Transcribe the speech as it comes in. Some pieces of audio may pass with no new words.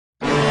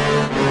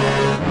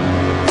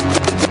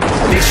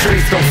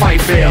streets don't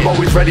fight fair. I'm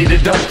always ready to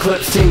dump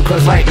clips, team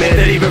cause nightmare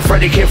that even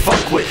Freddy can't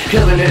fuck with.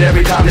 Killing it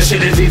every time, this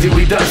shit is easy,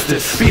 we dust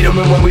this. Beat 'em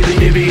and when we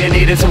leave, you be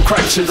needing some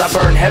crutches. I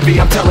burn heavy,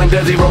 I'm telling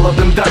Desi, roll up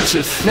them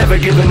Dutches. Never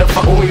giving a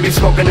fuck when we be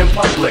smoking in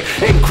public.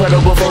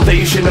 Incredible flow that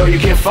you should know you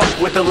can't fuck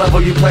with. The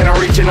level you plan on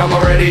reaching, I'm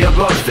already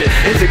above it.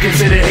 Is it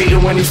considered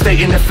hating when you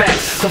stating the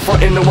facts?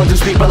 Confronting the ones who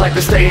speak but like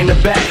to stay in the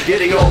back.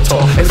 Getting all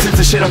talk, and since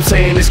the shit I'm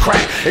saying is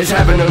crack, it's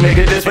having a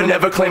nigga this but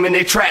never claiming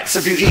they tracks.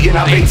 If you eating,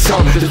 I've ate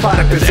some. This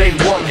product is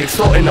A1,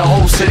 extorting the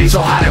whole city,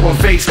 so hot that when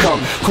face come.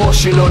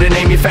 Course you know the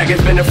name, you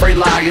faggots been afraid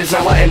liars.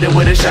 Now I ended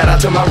with a shout out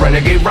to my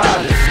Renegade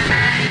riders.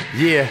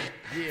 Yeah,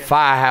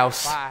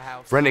 Firehouse,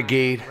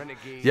 Renegade,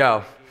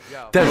 yo,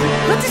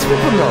 Desi, let these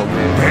people know,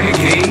 man.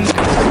 Renegade.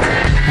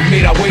 We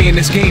made our way in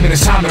this game and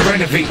it's time to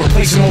renovate.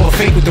 Replacing all the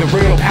fake with the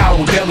real power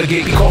will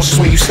delegate. Be cautious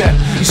where you step,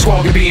 your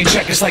squad can be in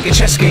check. It's like a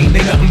chess game, they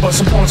nothing but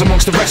some pawns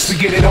amongst the rest to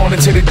get it on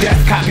into the death.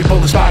 Copy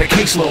bullets by the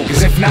caseload,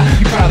 cause if not,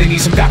 you probably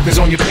need some doctors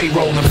on your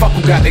payroll. And fuck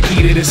who got the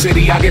key to the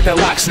city, I get the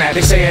lock snap.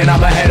 They saying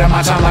I'm ahead of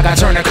my time like I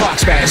turn the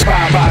clocks back.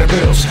 Inspired by the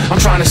bills, I'm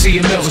trying to see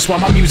your mills. That's why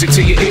my music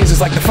to your ears is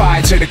like the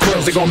fire to the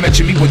grills. They gon'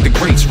 mention me with the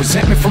greats.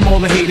 Resentment from all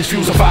the haters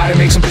fuels a fire that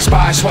makes them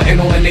perspire, sweating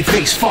all in their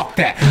face. Fuck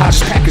that, I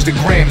just package the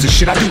grams and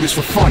shit, I do this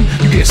for fun.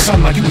 You get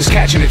sun like you was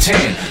catching a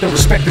tan. The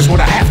respect is what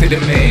I have to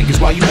demand, cause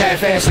while you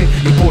half-assed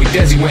it, your boy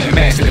Desi went and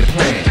mastered the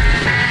plan.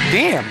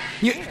 Damn,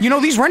 you know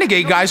these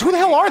Renegade guys, who the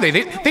hell are they?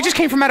 They just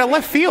came from out of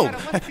left field.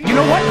 You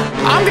know what?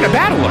 I'm gonna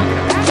battle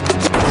them.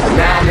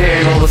 Now I'm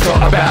hearing all this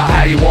talk about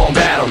how you won't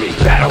battle me.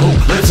 Battle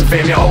who? Listen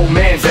fam, your old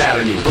man's out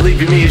of you.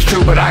 Believe me, it's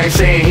true, but I ain't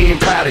saying he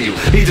ain't proud of you.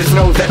 He just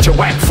knows that your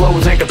whack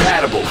flows ain't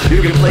compatible.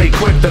 You can play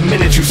quick the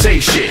minute you say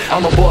shit.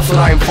 I'm a boss and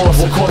I enforce,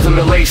 will cause him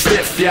to lay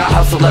stiff. Yeah, I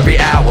hustle every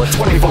hour,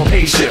 24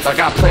 pay shift. I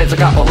got plans, I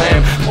got my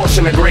lamb,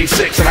 portion of grade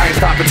 6, and I ain't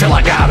stopping till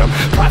I got him.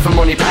 Profit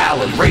money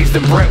piling, raised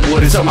in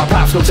Brentwood, and so my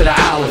pops go to the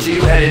islands.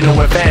 You headed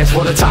nowhere fast,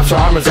 well the tops your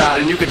armors out,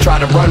 and you can try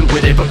to run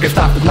with it, but can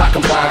stop if not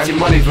compliant. See,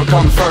 money's what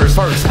comes first,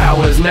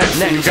 hours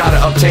next, and you gotta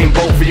obtain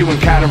both for you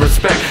and kind of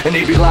respect. And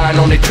they be lying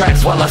on their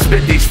tracks while I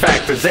spit these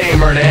factors. They ain't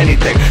murder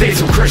anything, they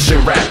some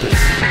Christian rappers.